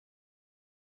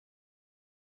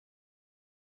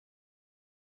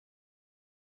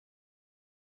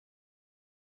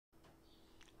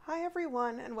Hi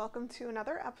everyone, and welcome to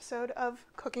another episode of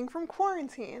Cooking from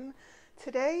Quarantine.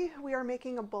 Today we are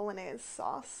making a bolognese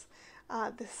sauce.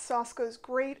 This sauce goes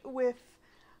great with,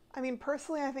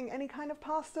 personally I think any kind of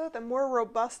pasta. The more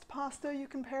robust pasta you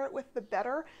can pair it with, the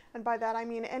better. And by that I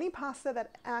mean any pasta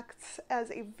that acts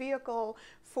as a vehicle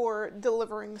for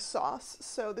delivering sauce.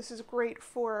 So this is great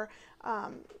for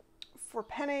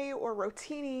penne or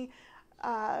rotini.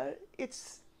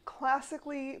 It's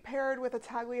classically paired with a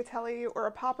tagliatelle or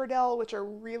a pappardelle, which are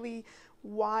really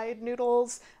wide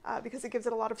noodles because it gives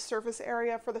it a lot of surface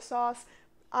area for the sauce.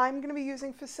 I'm going to be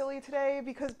using fusilli today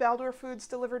because Baldor Foods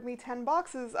delivered me 10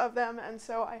 boxes of them, and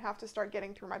so I have to start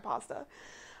getting through my pasta.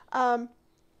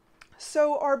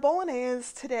 So our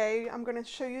bolognese today, I'm going to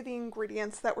show you the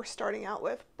ingredients that we're starting out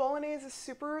with. Bolognese is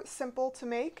super simple to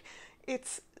make.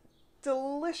 It's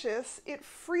delicious, it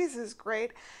freezes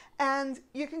great, and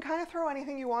you can kind of throw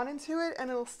anything you want into it and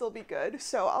it'll still be good.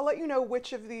 So I'll let you know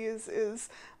which of these is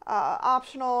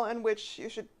optional and which you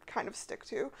should kind of stick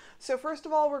to. So first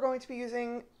of all, we're going to be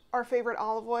using our favorite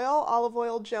olive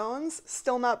oil Jones.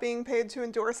 Still not being paid to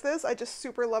endorse this, I just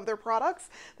super love their products.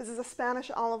 This is a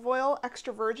Spanish olive oil,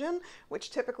 extra virgin,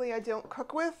 which typically I don't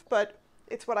cook with, but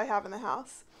it's what I have in the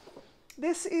house.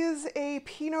 This is a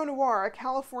Pinot Noir, a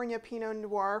California Pinot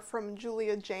Noir from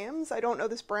Julia James. I don't know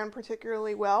this brand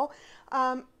particularly well.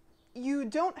 You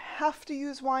don't have to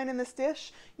use wine in this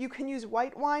dish. You can use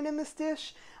white wine in this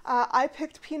dish. I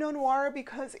picked Pinot Noir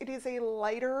because it is a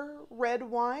lighter red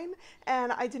wine,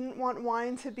 and I didn't want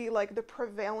wine to be like the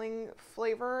prevailing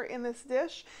flavor in this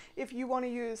dish. If you want to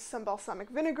use some balsamic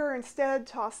vinegar instead,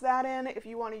 toss that in. If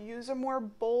you want to use a more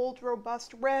bold,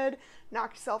 robust red,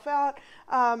 knock yourself out.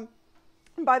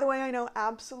 By the way, I know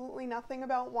absolutely nothing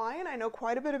about wine. I know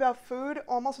quite a bit about food,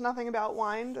 almost nothing about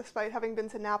wine, despite having been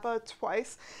to Napa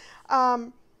twice.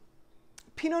 Pinot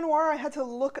Noir, I had to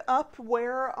look up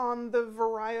where on the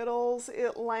varietals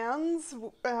it lands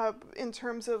in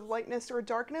terms of lightness or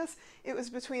darkness. It was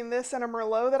between this and a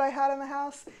Merlot that I had in the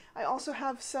house. I also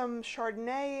have some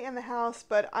Chardonnay in the house,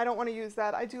 but I don't want to use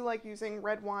that. I do like using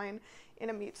red wine in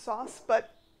a meat sauce,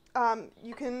 but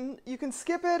you can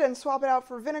skip it and swap it out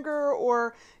for vinegar,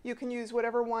 or you can use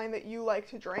whatever wine that you like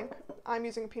to drink. I'm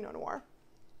using Pinot Noir.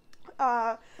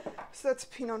 So that's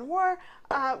Pinot Noir.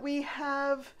 We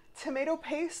have tomato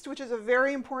paste, which is a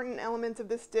very important element of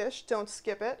this dish. Don't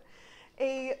skip it.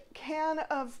 A can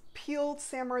of peeled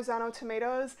San Marzano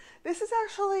tomatoes. This is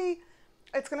actually,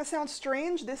 it's going to sound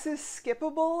strange, this is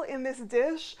skippable in this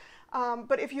dish,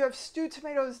 but if you have stewed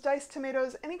tomatoes, diced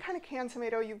tomatoes, any kind of canned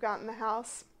tomato you've got in the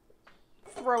house,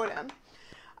 throw it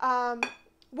in.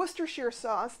 Worcestershire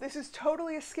sauce. This is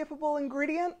totally a skippable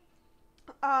ingredient.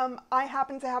 I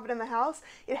happen to have it in the house.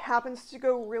 It happens to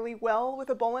go really well with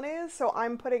a bolognese, so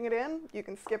I'm putting it in. You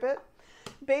can skip it.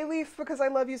 Bay leaf, because I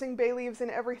love using bay leaves in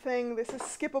everything. This is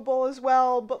skippable as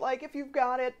well, but like if you've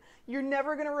got it, you're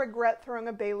never going to regret throwing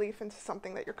a bay leaf into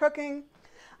something that you're cooking.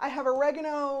 I have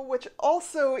oregano, which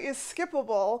also is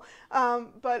skippable,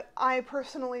 but I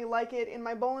personally like it in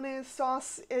my bolognese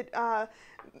sauce. It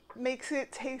makes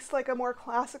it taste like a more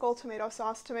classical tomato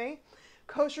sauce to me.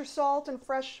 Kosher salt and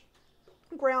fresh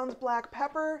ground black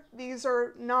pepper. These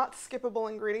are not skippable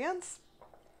ingredients.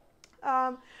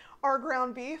 Our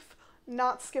ground beef,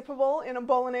 not skippable in a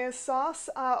bolognese sauce,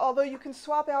 although you can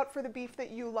swap out for the beef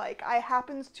that you like. I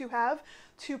happen to have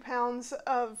 2 pounds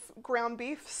of ground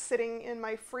beef sitting in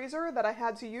my freezer that I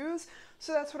had to use,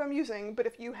 so that's what I'm using. But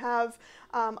if you have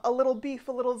a little beef,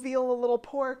 a little veal, a little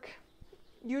pork,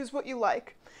 use what you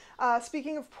like.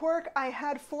 Speaking of pork, I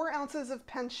had 4 ounces of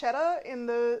pancetta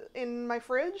in my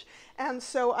fridge, and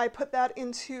so I put that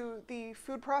into the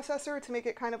food processor to make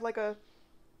it kind of like a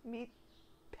meat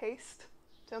paste.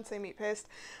 Don't say meat paste.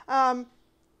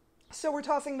 So we're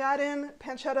tossing that in.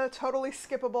 Pancetta, totally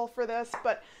skippable for this,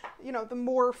 but you know, the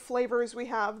more flavors we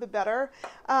have, the better.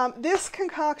 This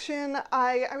concoction,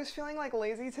 I was feeling like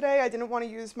lazy today. I didn't want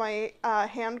to use my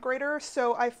hand grater,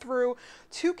 so I threw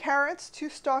 2 carrots, 2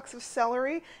 stalks of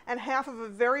celery, and half of a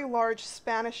very large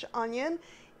Spanish onion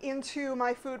into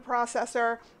my food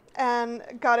processor and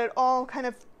got it all kind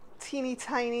of teeny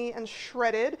tiny and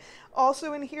shredded.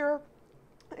 Also in here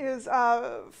is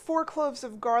 4 cloves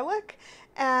of garlic,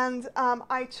 and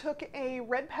I took a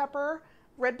red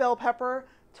bell pepper,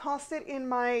 tossed it in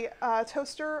my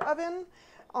toaster oven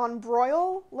on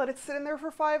broil, let it sit in there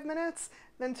for 5 minutes,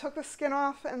 then took the skin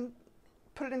off and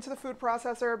put it into the food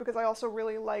processor because I also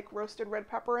really like roasted red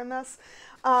pepper in this.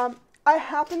 I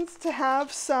happened to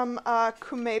have some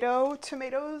Cumeto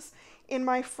tomatoes in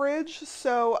my fridge,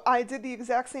 so I did the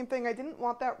exact same thing. I didn't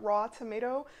want that raw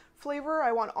tomato flavor.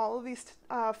 I want all of these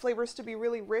flavors to be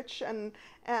really rich and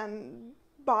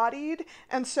bodied,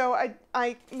 and so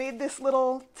I made this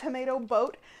little tomato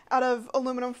boat out of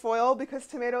aluminum foil, because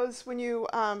tomatoes, when you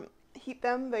heat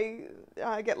them, they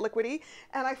get liquidy,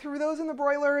 and I threw those in the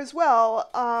broiler as well,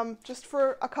 just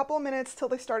for a couple of minutes till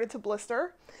they started to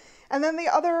blister. And then the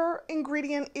other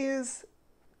ingredient is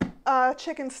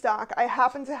chicken stock. I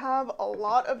happen to have a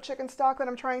lot of chicken stock that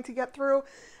I'm trying to get through.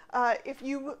 If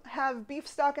you have beef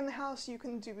stock in the house, you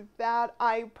can do that.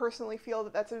 I personally feel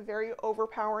that that's a very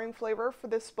overpowering flavor for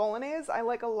this bolognese. I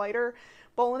like a lighter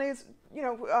bolognese, you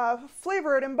know,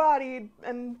 flavored and bodied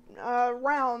and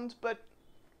round, but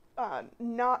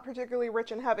not particularly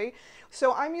rich and heavy.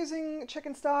 So I'm using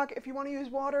chicken stock. If you want to use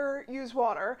water, use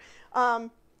water.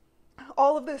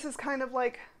 All of this is kind of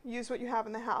like, use what you have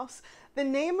in the house. The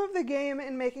name of the game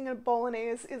in making a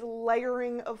bolognese is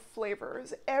layering of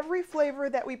flavors. Every flavor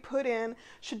that we put in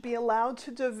should be allowed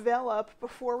to develop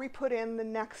before we put in the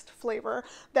next flavor.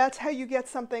 That's how you get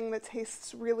something that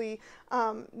tastes really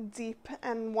deep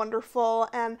and wonderful.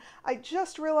 And I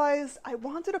just realized I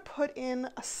wanted to put in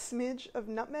a smidge of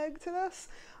nutmeg to this.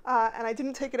 And I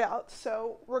didn't take it out,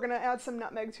 so we're going to add some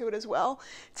nutmeg to it as well.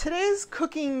 Today's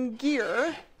cooking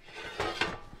gear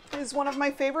is one of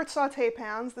my favorite sauté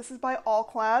pans. This is by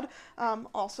All-Clad.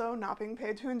 Also, not being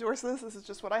paid to endorse this. This is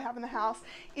just what I have in the house.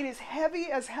 It is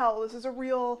heavy as hell. This is a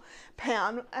real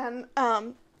pan. And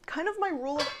kind of my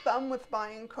rule of thumb with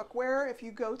buying cookware, if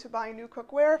you go to buy new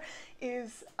cookware,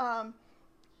 is, and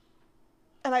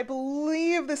I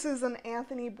believe this is an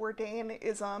Anthony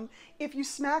Bourdain-ism, if you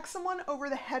smack someone over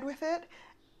the head with it,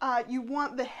 you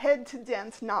want the head to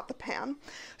dent, not the pan.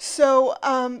 So,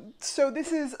 so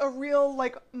this is a real,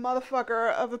 like,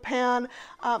 motherfucker of a pan.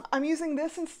 I'm using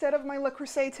this instead of my Le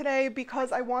Creuset today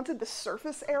because I wanted the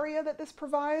surface area that this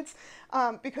provides.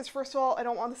 Because first of all, I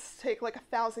don't want this to take like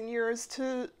 1,000 years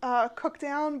to cook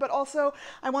down, but also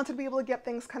I wanted to be able to get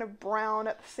things kind of brown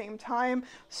at the same time.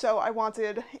 So I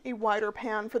wanted a wider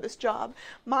pan for this job.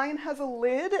 Mine has a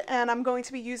lid, and I'm going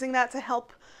to be using that to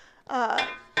help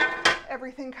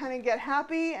everything kind of get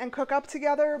happy and cook up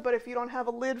together. But if you don't have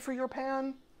a lid for your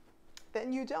pan,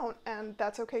 then you don't, and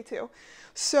that's okay too.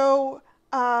 So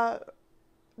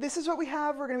this is what we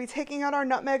have. We're going to be taking out our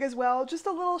nutmeg as well, just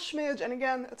a little smidge, and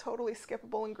again, a totally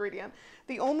skippable ingredient.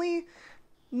 The only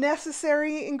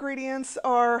necessary ingredients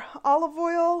are olive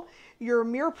oil, your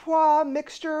mirepoix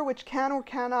mixture, which can or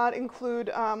cannot include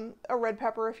a red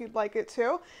pepper if you'd like it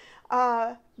to,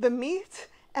 the meat,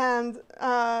 and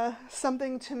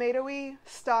something tomatoey,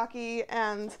 stocky,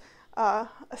 and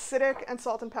acidic, and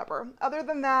salt and pepper. Other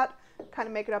than that, kind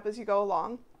of make it up as you go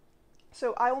along.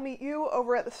 So I will meet you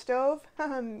over at the stove.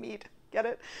 Meat, get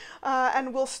it?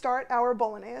 And we'll start our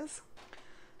bolognese.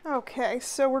 Okay,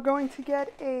 so we're going to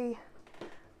get a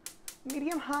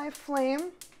medium-high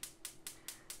flame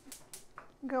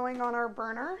going on our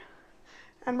burner,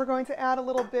 and we're going to add a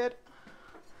little bit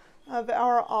of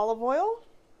our olive oil.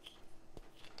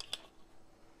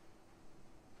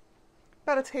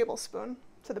 About a tablespoon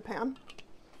to the pan.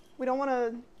 We don't want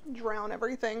to drown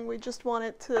everything. We just want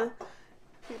it to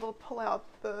be able to pull out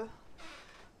the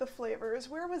flavors.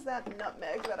 Where was that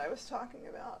nutmeg that I was talking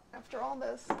about? After all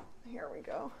this, here we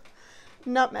go.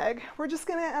 Nutmeg. We're just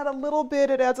going to add a little bit.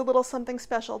 It adds a little something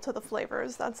special to the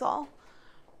flavors, that's all.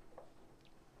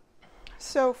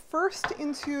 So first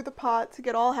into the pot to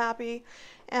get all happy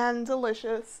and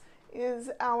delicious is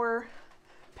our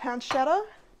pancetta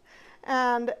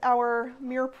and our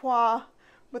mirepoix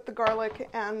with the garlic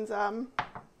and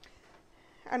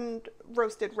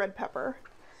roasted red pepper,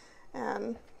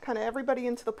 and kind of everybody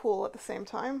into the pool at the same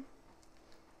time.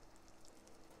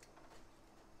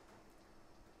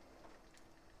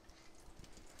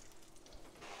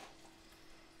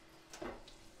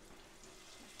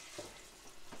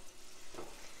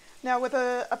 Now with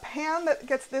a pan that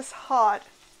gets this hot,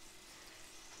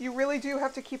 you really do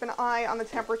have to keep an eye on the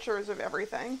temperatures of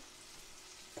everything.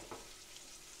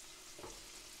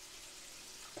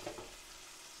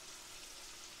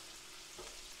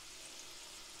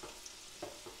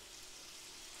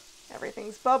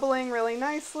 Everything's bubbling really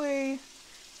nicely,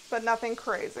 but nothing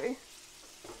crazy.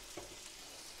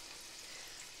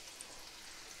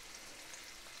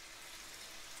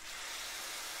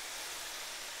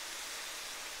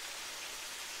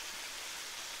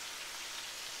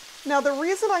 Now the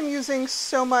reason I'm using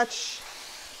so much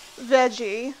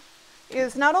veggie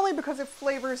is not only because it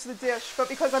flavors the dish, but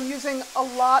because I'm using a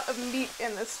lot of meat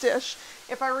in this dish.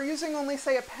 If I were using only,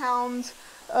 say, a pound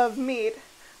of meat,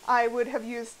 I would have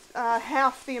used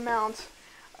half the amount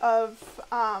of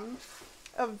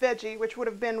veggie, which would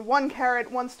have been 1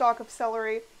 carrot, 1 stalk of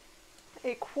celery,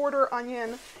 a 1/4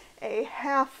 onion, a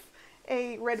half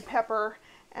a red pepper,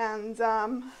 and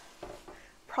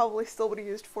probably still would have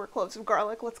used 4 cloves of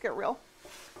garlic, let's get real.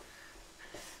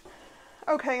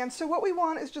 Okay, and so what we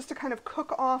want is just to kind of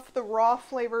cook off the raw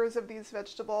flavors of these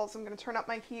vegetables. I'm going to turn up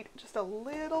my heat just a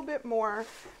little bit more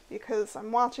because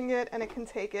I'm watching it and it can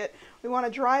take it. We want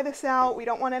to dry this out. We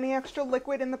don't want any extra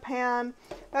liquid in the pan.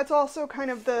 That's also kind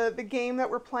of the game that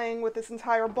we're playing with this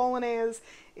entire bolognese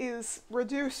is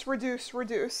reduce, reduce,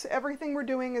 reduce. Everything we're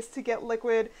doing is to get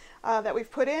liquid that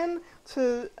we've put in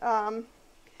to,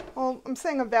 well, I'm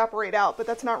saying evaporate out, but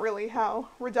that's not really how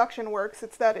reduction works.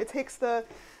 It's that it takes the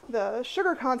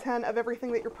sugar content of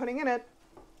everything that you're putting in it,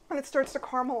 and it starts to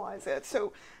caramelize it.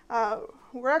 So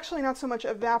we're actually not so much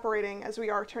evaporating as we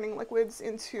are turning liquids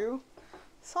into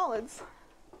solids.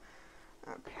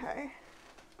 Okay,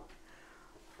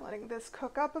 letting this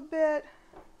cook up a bit.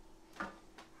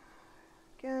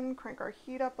 Again, crank our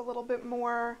heat up a little bit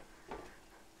more,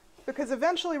 because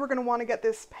eventually we're going to want to get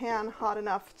this pan hot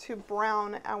enough to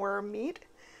brown our meat,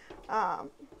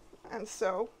 and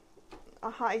so a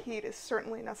high heat is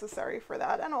certainly necessary for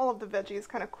that, and all of the veggies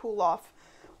kind of cool off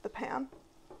the pan.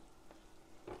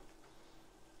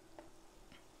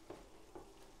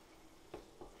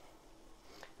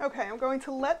 Okay, I'm going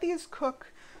to let these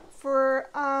cook for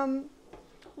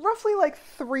roughly like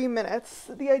 3 minutes.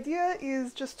 The idea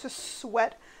is just to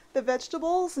sweat the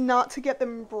vegetables, not to get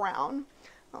them brown.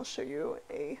 I'll show you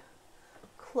a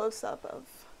close-up of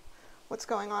what's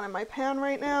going on in my pan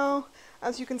right now.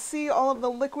 As you can see, all of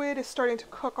the liquid is starting to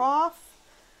cook off.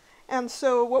 And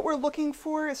so what we're looking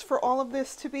for is for all of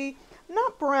this to be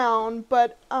not brown,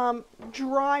 but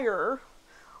drier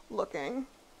looking.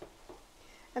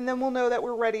 And then we'll know that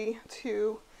we're ready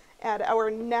to add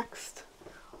our next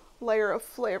layer of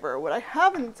flavor. What I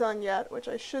haven't done yet, which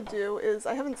I should do, is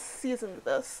I haven't seasoned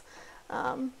this.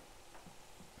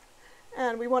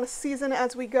 And we want to season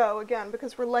as we go, again,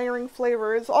 because we're layering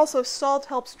flavors. Also, salt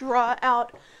helps draw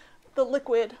out the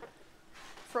liquid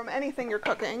from anything you're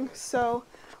cooking. So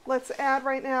let's add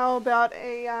right now about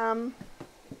a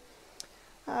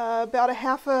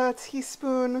half a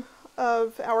teaspoon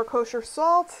of our kosher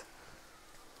salt,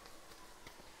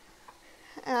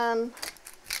 and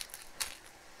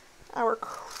our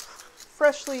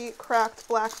freshly cracked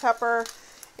black pepper.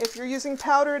 If you're using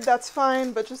powdered, that's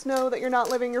fine, but just know that you're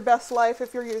not living your best life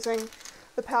if you're using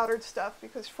the powdered stuff,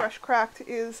 because fresh cracked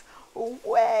is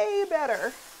way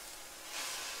better.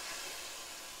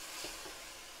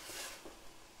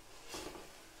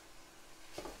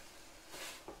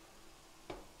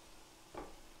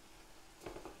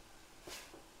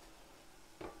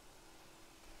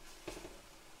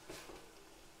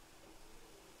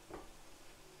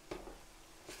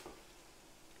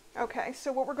 Okay,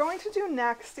 so what we're going to do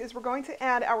next is we're going to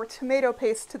add our tomato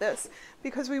paste to this,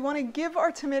 because we want to give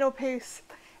our tomato paste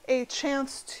a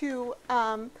chance to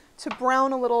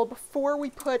brown a little before we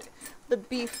put the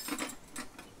beef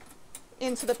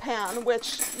into the pan,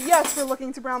 which, yes, we're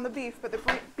looking to brown the beef, but the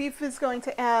beef is going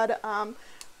to add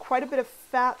quite a bit of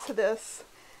fat to this,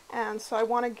 and so I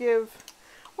want to give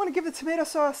the tomato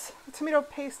sauce, the tomato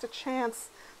paste, a chance,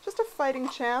 just a fighting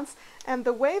chance. And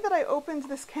the way that I opened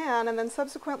this can and then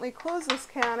subsequently closed this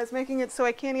can is making it so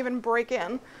I can't even break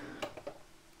in.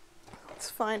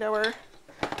 Let's find our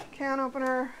can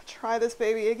opener, try this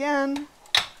baby again.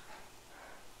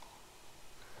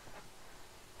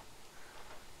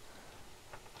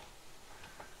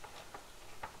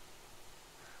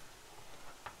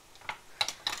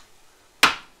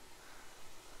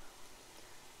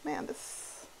 Man, this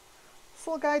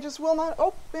little guy just will not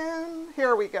open.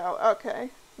 Here we go.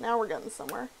 Okay, now we're getting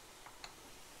somewhere.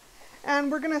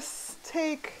 And we're gonna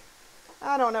take,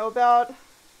 I don't know, about,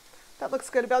 that looks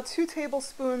good, about 2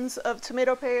 tablespoons of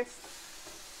tomato paste,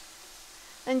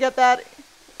 and get that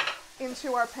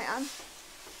into our pan.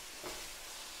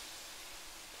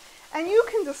 And you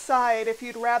can decide if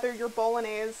you'd rather your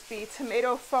bolognese be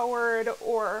tomato forward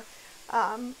or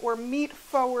meat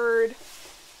forward.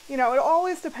 You know, it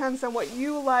always depends on what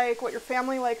you like, what your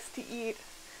family likes to eat,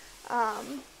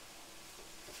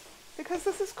 because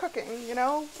this is cooking, you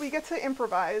know? We get to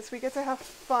improvise, we get to have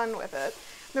fun with it.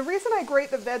 The reason I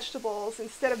grate the vegetables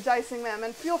instead of dicing them,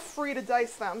 and feel free to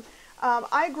dice them,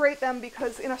 I grate them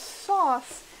because in a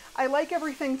sauce, I like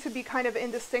everything to be kind of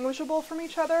indistinguishable from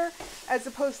each other, as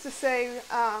opposed to, say,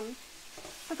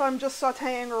 if I'm just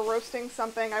sauteing or roasting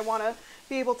something, I want to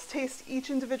be able to taste each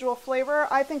individual flavor.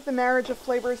 I think the marriage of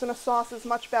flavors in a sauce is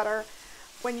much better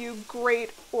when you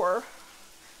grate or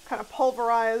kind of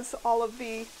pulverize all of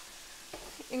the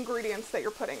ingredients that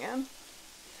you're putting in.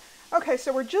 Okay,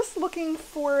 so we're just looking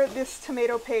for this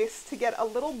tomato paste to get a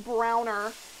little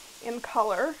browner in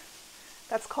color.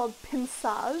 That's called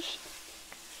pinçage.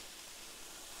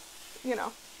 you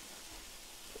know,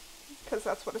 because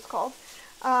that's what it's called.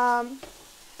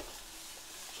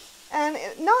 And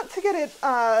not to get it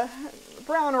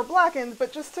brown or blackened,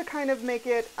 but just to kind of make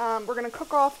it, we're going to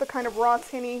cook off the kind of raw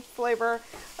tinny flavor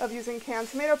of using canned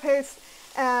tomato paste.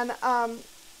 And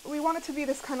we want it to be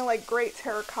this kind of like great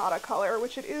terracotta color,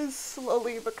 which it is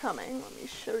slowly becoming. Let me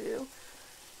show you.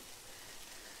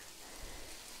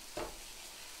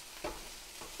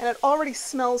 And it already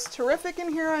smells terrific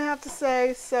in here, I have to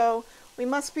say, so we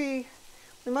must be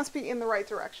in the right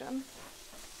direction.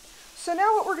 So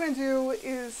now what we're going to do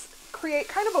is create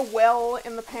kind of a well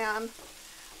in the pan,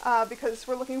 because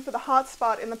we're looking for the hot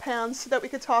spot in the pan so that we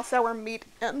could toss our meat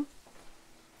in.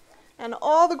 And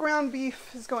all the ground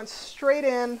beef is going straight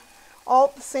in, all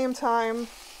at the same time.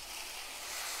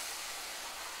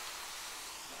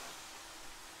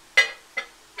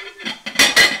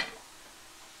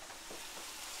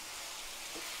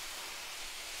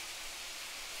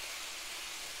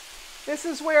 This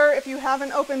is where, if you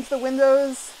haven't opened the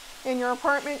windows in your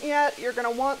apartment yet, you're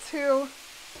going to want to.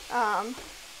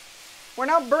 We're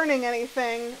not burning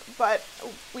anything, but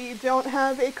we don't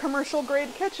have a commercial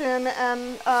grade kitchen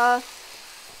and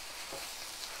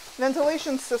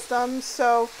ventilation system,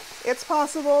 so it's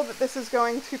possible that this is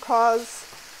going to cause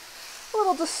a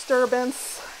little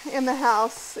disturbance in the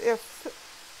house if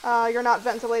you're not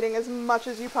ventilating as much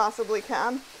as you possibly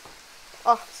can.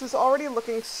 Oh, this is already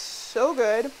looking so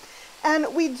good.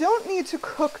 And we don't need to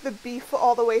cook the beef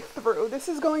all the way through. This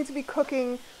is going to be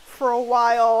cooking for a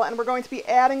while, and we're going to be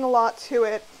adding a lot to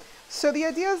it. So the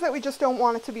idea is that we just don't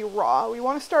want it to be raw. We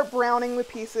want to start browning the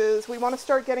pieces. We want to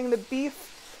start getting the beef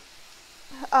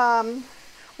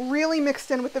really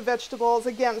mixed in with the vegetables,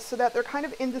 again, so that they're kind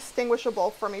of indistinguishable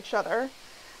from each other.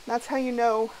 That's how you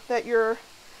know that you've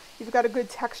got a good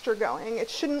texture going.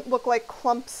 It shouldn't look like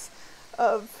clumps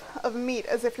of meat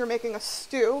as if you're making a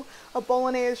stew. A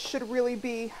bolognese should really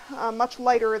be much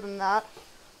lighter than that.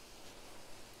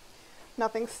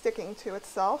 Nothing sticking to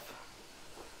itself.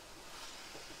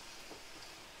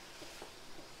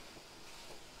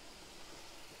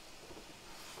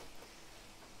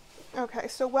 Okay,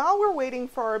 so while we're waiting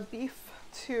for our beef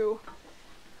to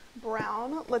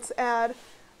brown, let's add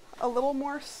a little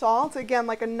more salt, again,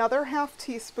 like another ½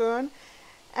 teaspoon.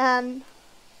 And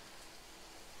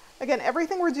again,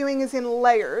 everything we're doing is in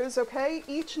layers, okay?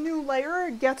 Each new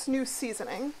layer gets new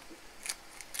seasoning.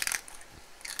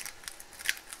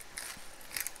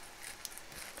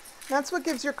 That's what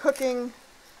gives your cooking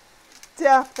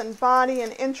depth and body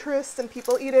and interest, and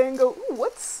people eat it and go, ooh,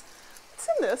 what's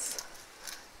in this?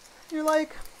 You're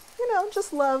like, you know,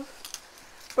 just love.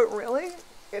 But really,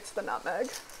 it's the nutmeg.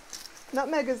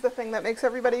 Nutmeg is the thing that makes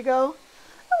everybody go,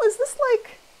 oh, is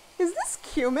this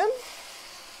cumin?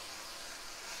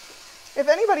 If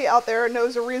anybody out there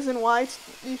knows a reason why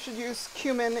you should use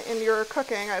cumin in your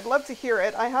cooking, I'd love to hear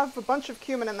it. I have a bunch of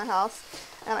cumin in the house,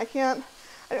 and I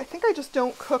think I just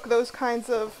don't cook those kinds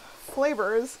of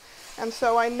flavors, and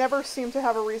so I never seem to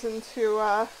have a reason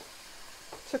to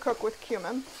cook with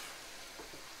cumin.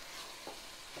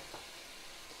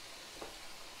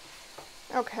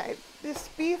 Okay, this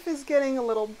beef is getting a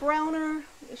little browner.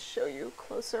 Let me show you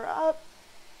closer up.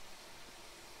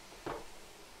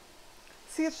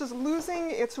 See, it's just losing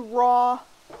its raw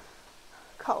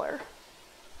color.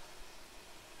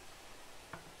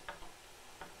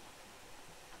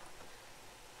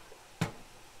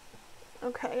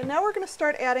 Okay, and now we're going to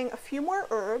start adding a few more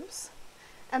herbs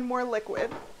and more liquid.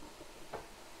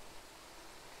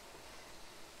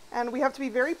 And we have to be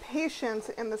very patient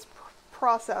in this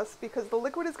process because the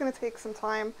liquid is going to take some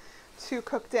time to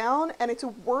cook down, and it's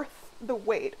worth the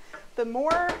wait. The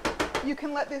more you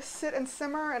can let this sit and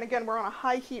simmer, and again, we're on a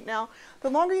high heat now, the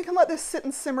longer you can let this sit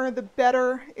and simmer, the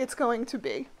better it's going to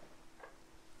be.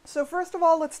 So first of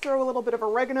all, let's throw a little bit of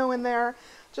oregano in there,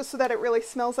 just so that it really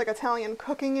smells like Italian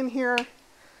cooking in here.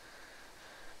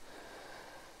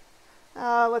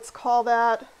 Let's call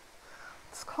that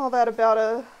about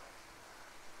a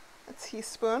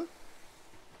teaspoon.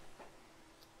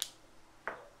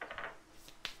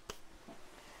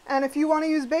 And if you want to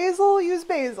use basil, use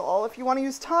basil. If you want to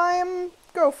use thyme,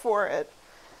 go for it.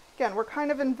 Again, we're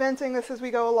kind of inventing this as we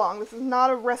go along. This is not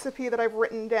a recipe that I've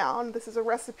written down. This is a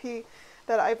recipe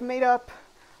that I've made up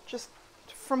just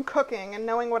from cooking and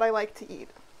knowing what I like to eat.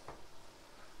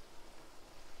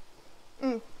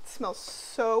 It smells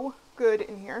so good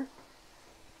in here.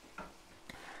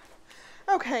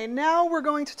 Okay, now we're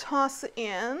going to toss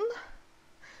in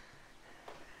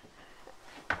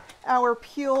our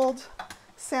peeled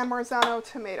San Marzano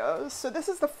tomatoes. So this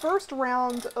is the first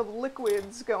round of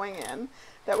liquids going in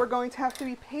that we're going to have to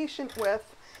be patient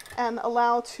with and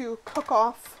allow to cook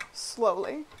off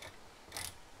slowly.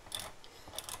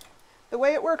 The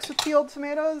way it works with peeled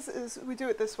tomatoes is we do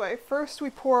it this way. First we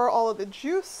pour all of the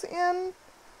juice in.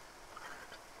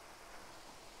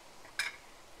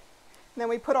 Then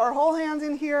we put our whole hands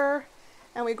in here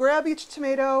and we grab each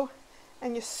tomato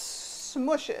and you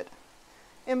smush it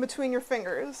in between your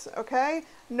fingers, okay?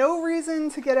 No reason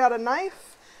to get out a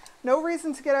knife, no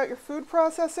reason to get out your food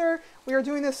processor. We are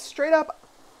doing this straight up,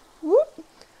 whoop,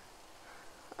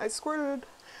 I squirted.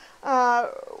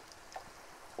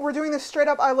 We're doing this straight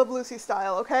up I Love Lucy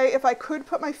style, okay? If I could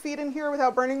put my feet in here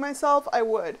without burning myself, I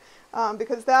would,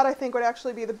 because that I think would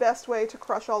actually be the best way to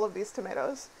crush all of these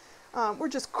tomatoes. We're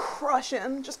just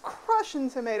crushing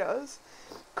tomatoes.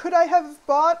 Could I have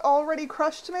bought already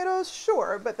crushed tomatoes?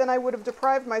 Sure, but then I would have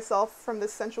deprived myself from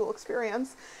this sensual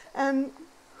experience, and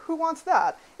who wants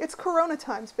that? It's Corona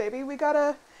times, baby. We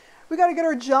gotta get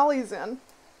our jollies in.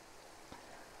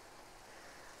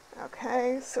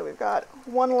 Okay, so we've got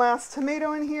one last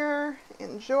tomato in here.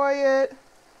 Enjoy it.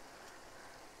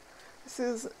 This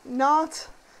is not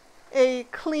a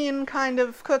clean kind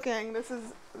of cooking. This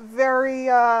is very,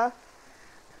 I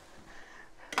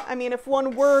mean, if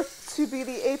one were to be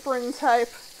the apron type,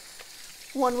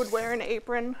 one would wear an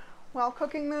apron while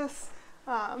cooking this.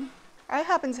 I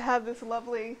happen to have this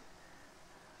lovely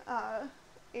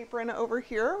apron over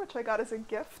here, which I got as a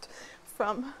gift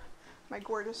from my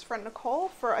gorgeous friend Nicole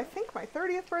for, I think, my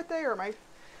 30th birthday or my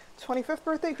 25th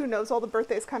birthday. Who knows? All the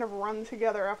birthdays kind of run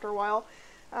together after a while.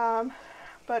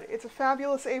 But it's a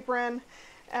fabulous apron,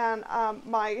 and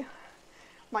my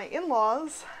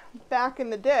in-laws back in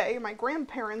the day, my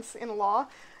grandparents-in-law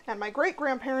and my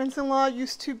great-grandparents-in-law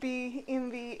used to be in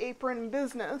the apron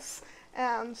business,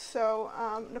 and so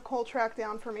Nicole tracked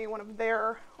down for me one of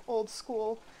their old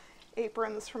school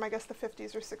aprons from, I guess, the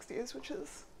 50s or 60s, which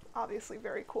is obviously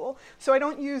very cool. So I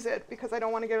don't use it because I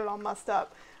don't want to get it all mussed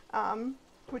up,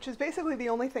 which is basically the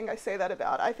only thing I say that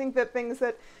about. I think that things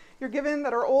that you're given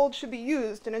that are old should be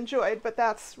used and enjoyed, but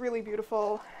that's really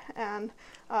beautiful and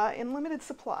in limited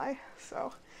supply.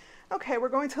 So, okay, we're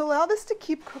going to allow this to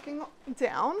keep cooking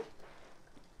down,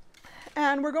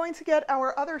 and we're going to get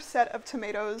our other set of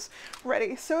tomatoes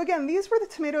ready. So again, these were the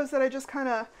tomatoes that I just kind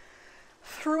of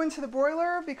threw into the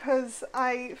broiler because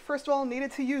I, first of all,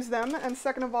 needed to use them, and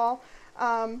second of all,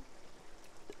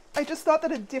 I just thought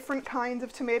that a different kind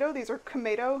of tomato, these are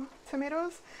Tomato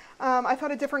tomatoes, I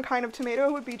thought a different kind of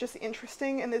tomato would be just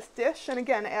interesting in this dish, and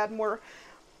again, add more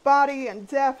body and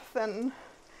depth and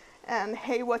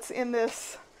hey, what's in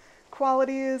this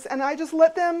qualities, and I just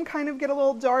let them kind of get a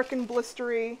little dark and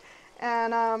blistery,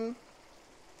 and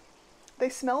they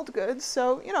smelled good,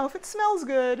 so, you know, if it smells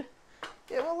good,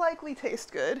 it will likely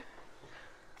taste good.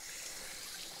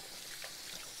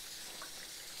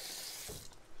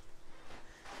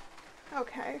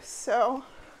 Okay, so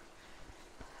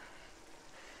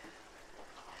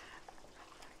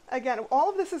again, all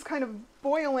of this is kind of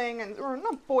boiling, and or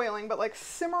not boiling, but like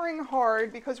simmering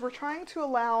hard because we're trying to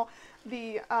allow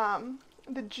the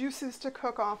juices to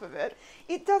cook off of it.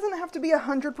 It doesn't have to be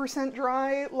 100%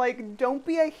 dry, like don't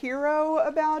be a hero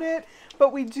about it,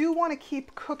 but we do want to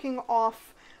keep cooking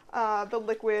off the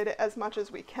liquid as much as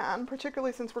we can,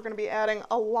 particularly since we're going to be adding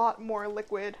a lot more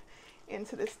liquid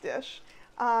into this dish.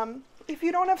 If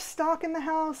you don't have stock in the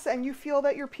house and you feel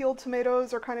that your peeled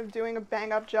tomatoes are kind of doing a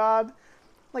bang-up job,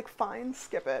 like fine,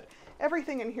 skip it.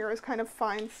 Everything in here is kind of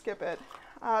fine, skip it.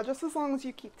 Just as long as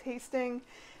you keep tasting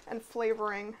and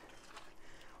flavoring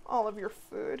all of your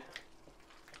food.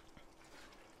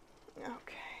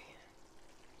 Okay.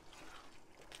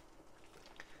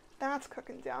 That's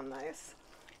cooking down nice.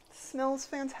 Smells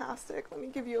fantastic. Let me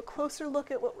give you a closer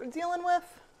look at what we're dealing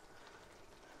with.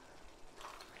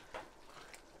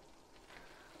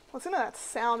 Listen to that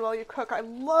sound while you cook. I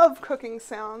love cooking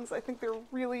sounds. I think they're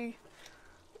really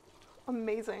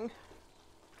amazing.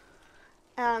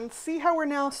 And see how we're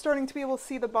now starting to be able to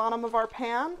see the bottom of our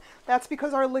pan? That's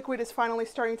because our liquid is finally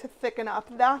starting to thicken up.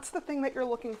 That's the thing that you're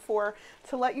looking for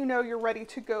to let you know you're ready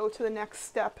to go to the next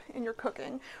step in your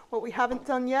cooking. What we haven't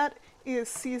done yet is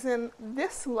season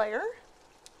this layer,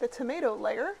 the tomato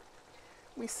layer.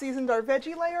 We seasoned our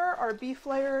veggie layer, our beef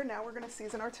layer, now we're going to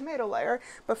season our tomato layer.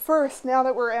 But first, now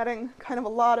that we're adding kind of a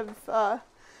lot of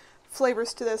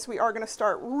flavors to this, we are going to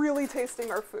start really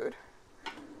tasting our food.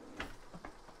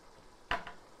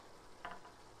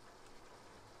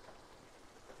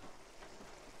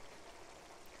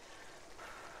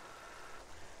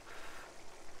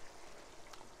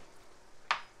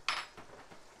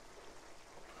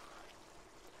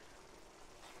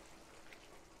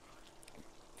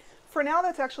 For now,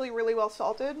 that's actually really well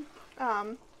salted.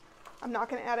 I'm not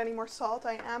going to add any more salt.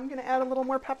 I am going to add a little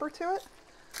more pepper to it.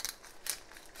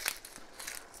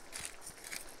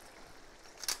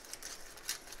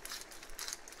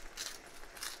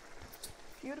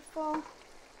 Beautiful.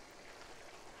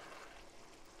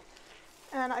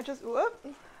 And I just,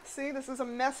 whoop, see, this is a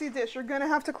messy dish. You're gonna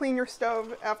have to clean your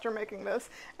stove after making this.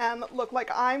 And look,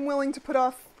 like, I'm willing to put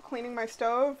off cleaning my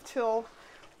stove till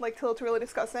it's really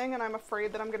disgusting, and I'm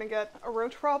afraid that I'm gonna get a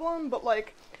roach problem, but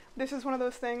like, this is one of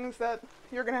those things that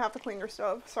you're gonna have to clean your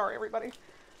stove. Sorry, everybody.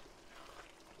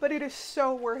 But it is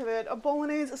so worth it. A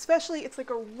bolognese, especially, it's like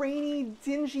a rainy,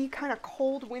 dingy, kind of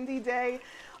cold, windy day.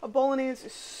 A bolognese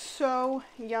is so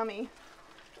yummy.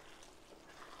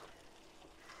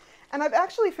 And I've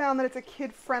actually found that it's a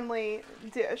kid-friendly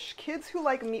dish. Kids who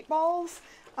like meatballs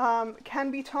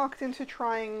can be talked into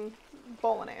trying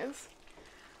bolognese.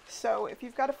 So if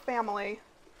you've got a family,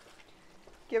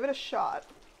 give it a shot.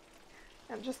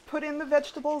 And just put in the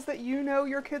vegetables that you know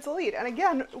your kids will eat. And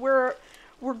again, we're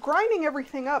grinding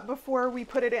everything up before we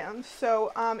put it in.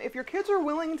 So if your kids are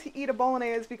willing to eat a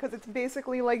bolognese because it's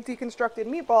basically like deconstructed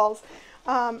meatballs,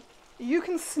 you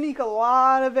can sneak a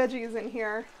lot of veggies in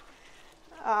here.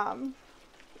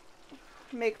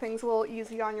 Make things a little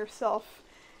easy on yourself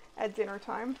at dinner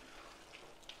time.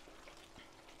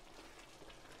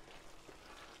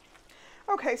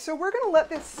 Okay, so we're going to let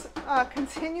this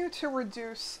continue to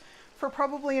reduce for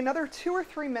probably another 2 or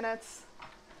 3 minutes.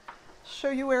 Show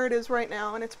you where it is right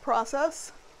now in its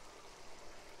process.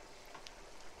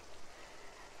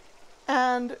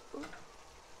 And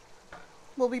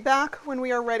we'll be back when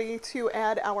we are ready to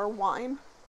add our wine.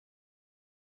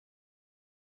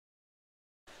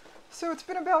 So it's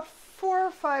been about 4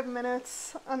 or 5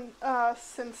 minutes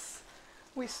since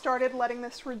we started letting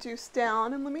this reduce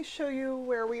down, and let me show you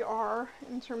where we are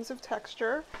in terms of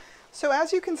texture. So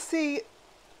as you can see,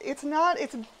 it's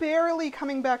barely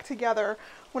coming back together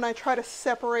when I try to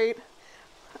separate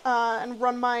and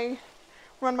run my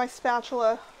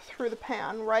spatula through the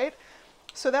pan, right?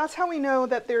 So that's how we know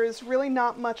that there is really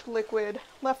not much liquid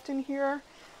left in here,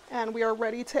 and we are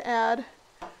ready to add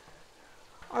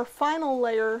our final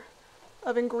layer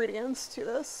of ingredients to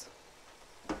this.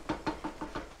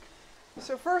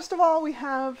 So first of all, we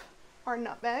have our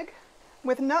nutmeg.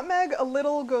 With nutmeg, a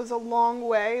little goes a long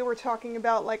way. We're talking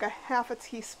about like a half a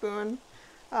teaspoon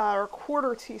or a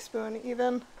quarter teaspoon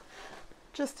even,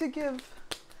 just to give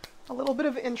a little bit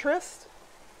of interest.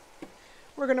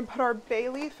 We're going to put our bay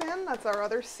leaf in. That's our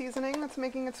other seasoning that's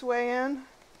making its way in.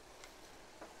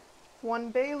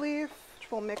 1 bay leaf, which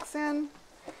we'll mix in.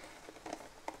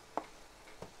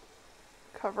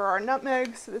 Cover our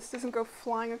nutmeg so this doesn't go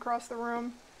flying across the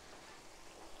room.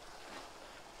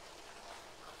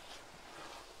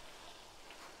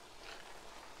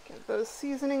 Get those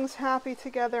seasonings happy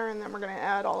together, and then we're going to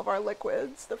add all of our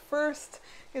liquids. The first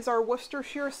is our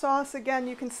Worcestershire sauce. Again,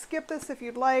 you can skip this if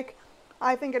you'd like.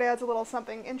 I think it adds a little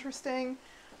something interesting.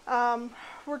 We're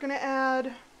going to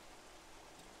add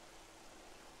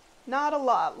not a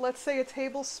lot. Let's say a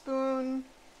tablespoon,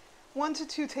 1 to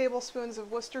 2 tablespoons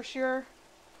of Worcestershire.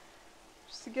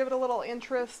 Just to give it a little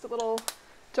interest, a little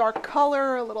dark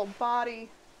color, a little body.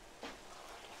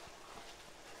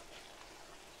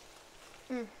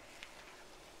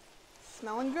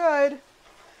 Smelling good.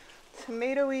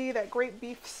 Tomatoey, that great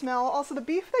beef smell. Also, the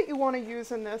beef that you want to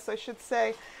use in this, I should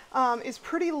say, is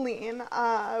pretty lean.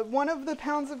 One of the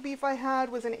pounds of beef I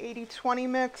had was an 80-20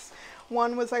 mix.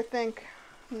 One was, I think,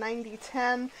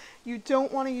 90-10. You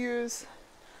don't want to use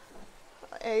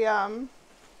a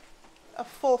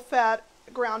full fat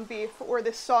ground beef, or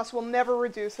this sauce will never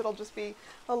reduce. It'll just be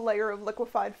a layer of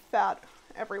liquefied fat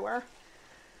everywhere.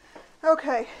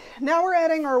 Okay, now we're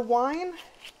adding our wine.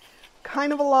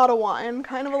 Kind of a lot of wine,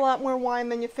 kind of a lot more wine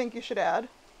than you think you should add.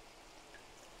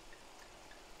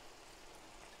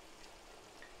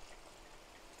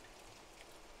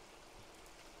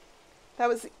 That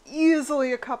was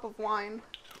easily a cup of wine.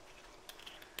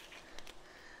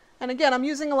 And again, I'm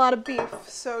using a lot of beef,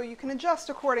 so you can adjust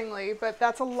accordingly, but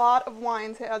that's a lot of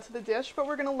wine to add to the dish, but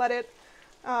we're going to let it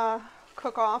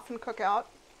cook off and cook out.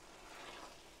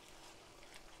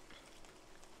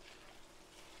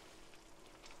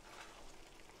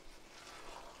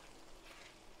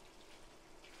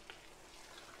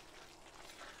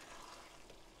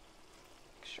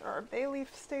 Make sure our bay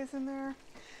leaf stays in there.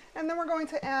 And then we're going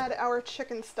to add our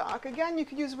chicken stock. Again, you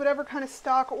could use whatever kind of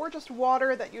stock or just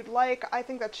water that you'd like. I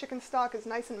think that chicken stock is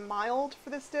nice and mild for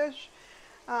this dish.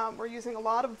 We're using a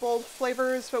lot of bold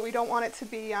flavors, but we don't want it to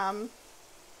be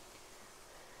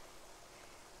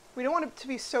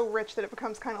so rich that it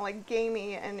becomes kind of like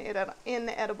gamey and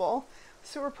inedible.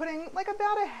 So we're putting like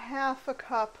about a half a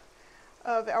cup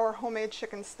of our homemade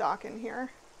chicken stock in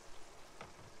here.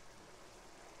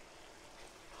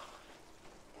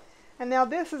 And now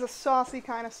this is a saucy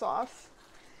kind of sauce.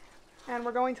 And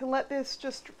we're going to let this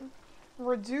just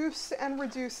reduce and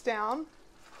reduce down.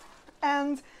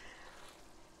 And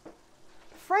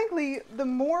frankly, the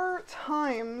more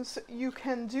times you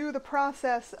can do the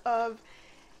process of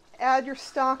add your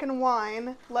stock and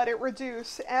wine, let it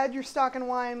reduce, add your stock and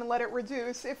wine, let it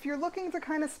reduce. If you're looking to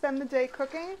kind of spend the day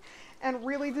cooking and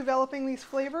really developing these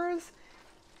flavors,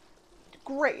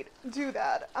 great, do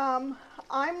that.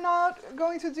 I'm not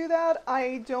going to do that.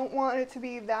 I don't want it to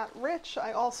be that rich.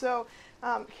 I also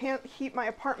can't heat my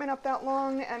apartment up that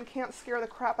long and can't scare the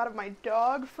crap out of my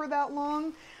dog for that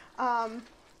long.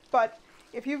 But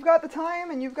if you've got the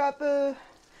time and you've got the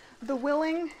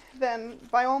willing, then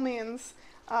by all means,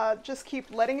 just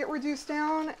keep letting it reduce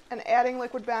down and adding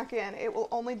liquid back in. It will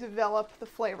only develop the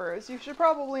flavors. You should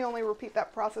probably only repeat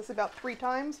that process about 3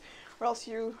 times, or else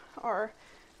you are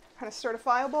kind of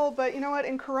certifiable. But you know what,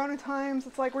 in Corona times,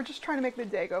 it's like we're just trying to make the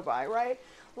day go by, right?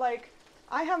 Like,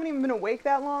 I haven't even been awake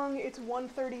that long. It's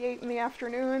 1:38 in the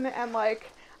afternoon, and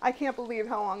like, I can't believe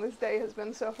how long this day has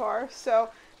been so far. So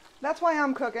that's why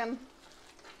I'm cooking,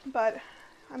 but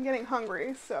I'm getting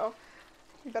hungry, so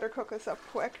we better cook this up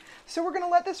quick. So we're gonna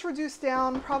let this reduce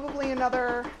down probably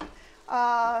another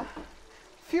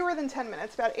fewer than 10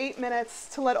 minutes, about 8 minutes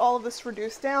to let all of this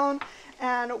reduce down.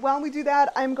 And while we do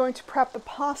that, I'm going to prep the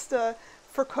pasta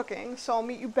for cooking. So I'll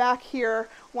meet you back here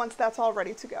once that's all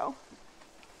ready to go.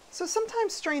 So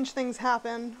sometimes strange things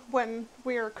happen when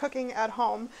we're cooking at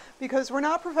home because we're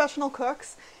not professional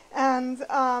cooks, and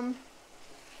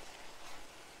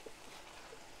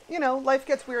you know, life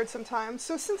gets weird sometimes.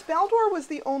 So since Baldor was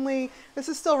the only, this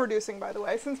is still reducing by the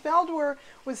way, since Baldor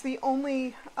was the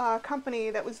only company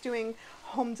that was doing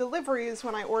home deliveries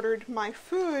when I ordered my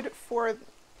food for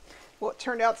what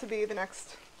turned out to be the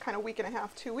next kind of week and a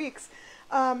half, 2 weeks,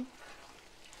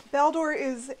 Baldor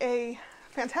is a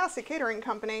fantastic catering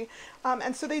company,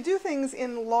 and so they do things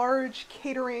in large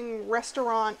catering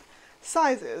restaurant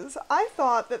sizes. I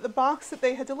thought that the box that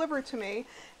they had delivered to me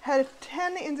had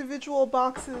 10 individual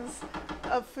boxes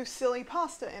of fusilli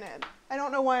pasta in it. I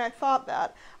don't know why I thought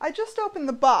that. I just opened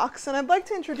the box, and I'd like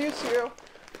to introduce you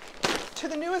to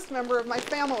the newest member of my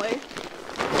family,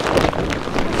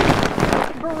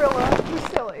 Barilla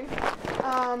fusilli,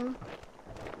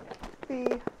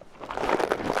 the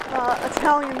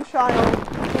Italian child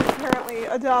was apparently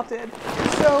adopted.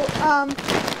 So,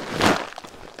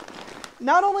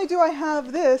 not only do I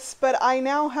have this, but I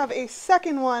now have a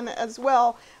second one as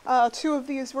well. 2 of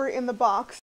these were in the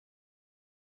box.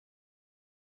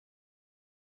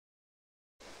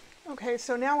 Okay,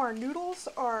 so now our noodles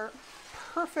are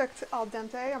perfect al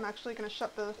dente. I'm actually going to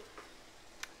shut the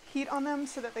heat on them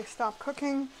so that they stop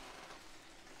cooking.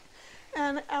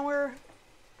 And our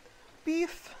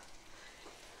beef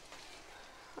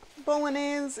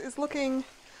bolognese is looking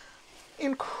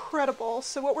incredible.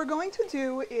 So what we're going to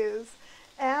do is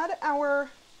add our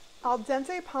al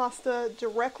dente pasta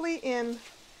directly in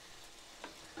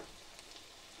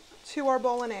to our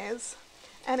bolognese.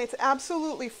 And it's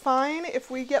absolutely fine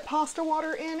if we get pasta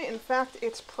water in. In fact,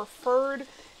 it's preferred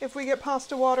if we get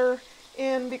pasta water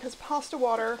in because pasta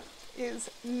water is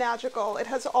magical. It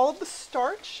has all of the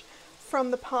starch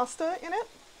from the pasta in it.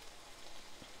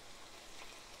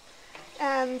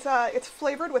 And it's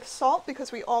flavored with salt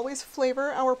because we always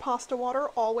flavor our pasta water,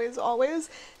 always, always.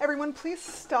 Everyone, please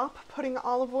stop putting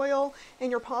olive oil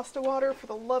in your pasta water. For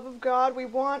the love of God, we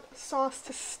want sauce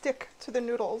to stick to the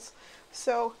noodles.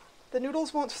 So the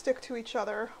noodles won't stick to each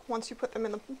other once you put them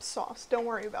in the sauce. Don't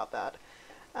worry about that.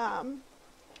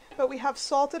 But we have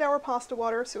salted our pasta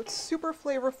water, so it's super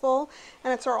flavorful,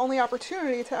 and it's our only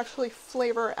opportunity to actually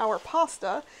flavor our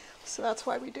pasta. So that's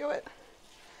why we do it.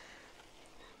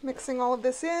 Mixing all of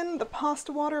this in, the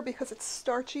pasta water, because it's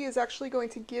starchy, is actually going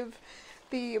to give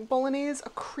the bolognese a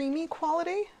creamy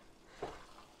quality.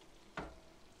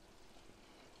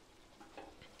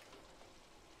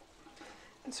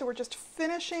 And so we're just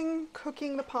finishing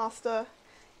cooking the pasta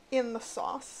in the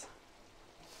sauce.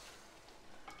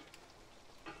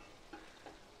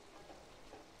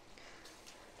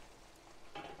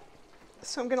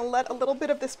 So I'm going to let a little bit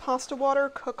of this pasta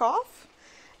water cook off.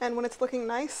 And when it's looking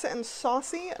nice and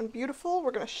saucy and beautiful,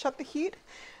 we're going to shut the heat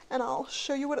and I'll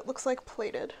show you what it looks like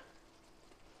plated.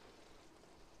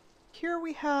 Here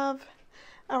we have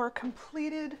our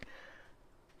completed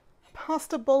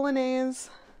pasta bolognese.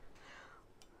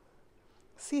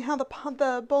 See how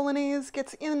the bolognese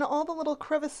gets in all the little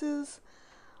crevices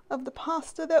of the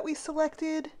pasta that we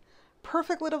selected?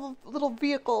 Perfect little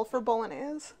vehicle for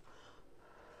bolognese.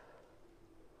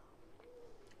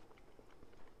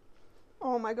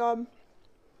 Oh my god.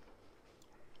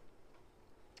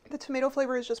 The tomato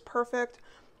flavor is just perfect.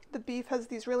 The beef has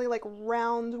these really like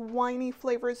round, winey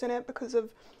flavors in it because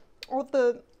of all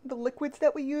the liquids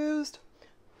that we used.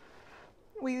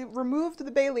 We removed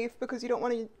the bay leaf because you don't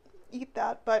want to eat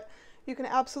that, but you can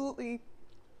absolutely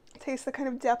taste the kind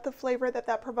of depth of flavor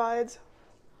that provides.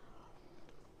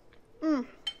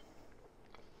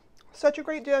 Such a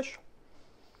great dish.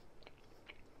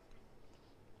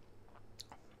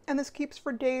 And this keeps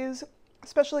for days,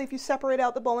 especially if you separate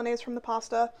out the bolognese from the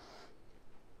pasta.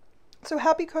 So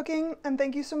happy cooking, and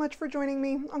thank you so much for joining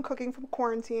me on Cooking from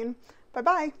Quarantine.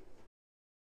 Bye-bye.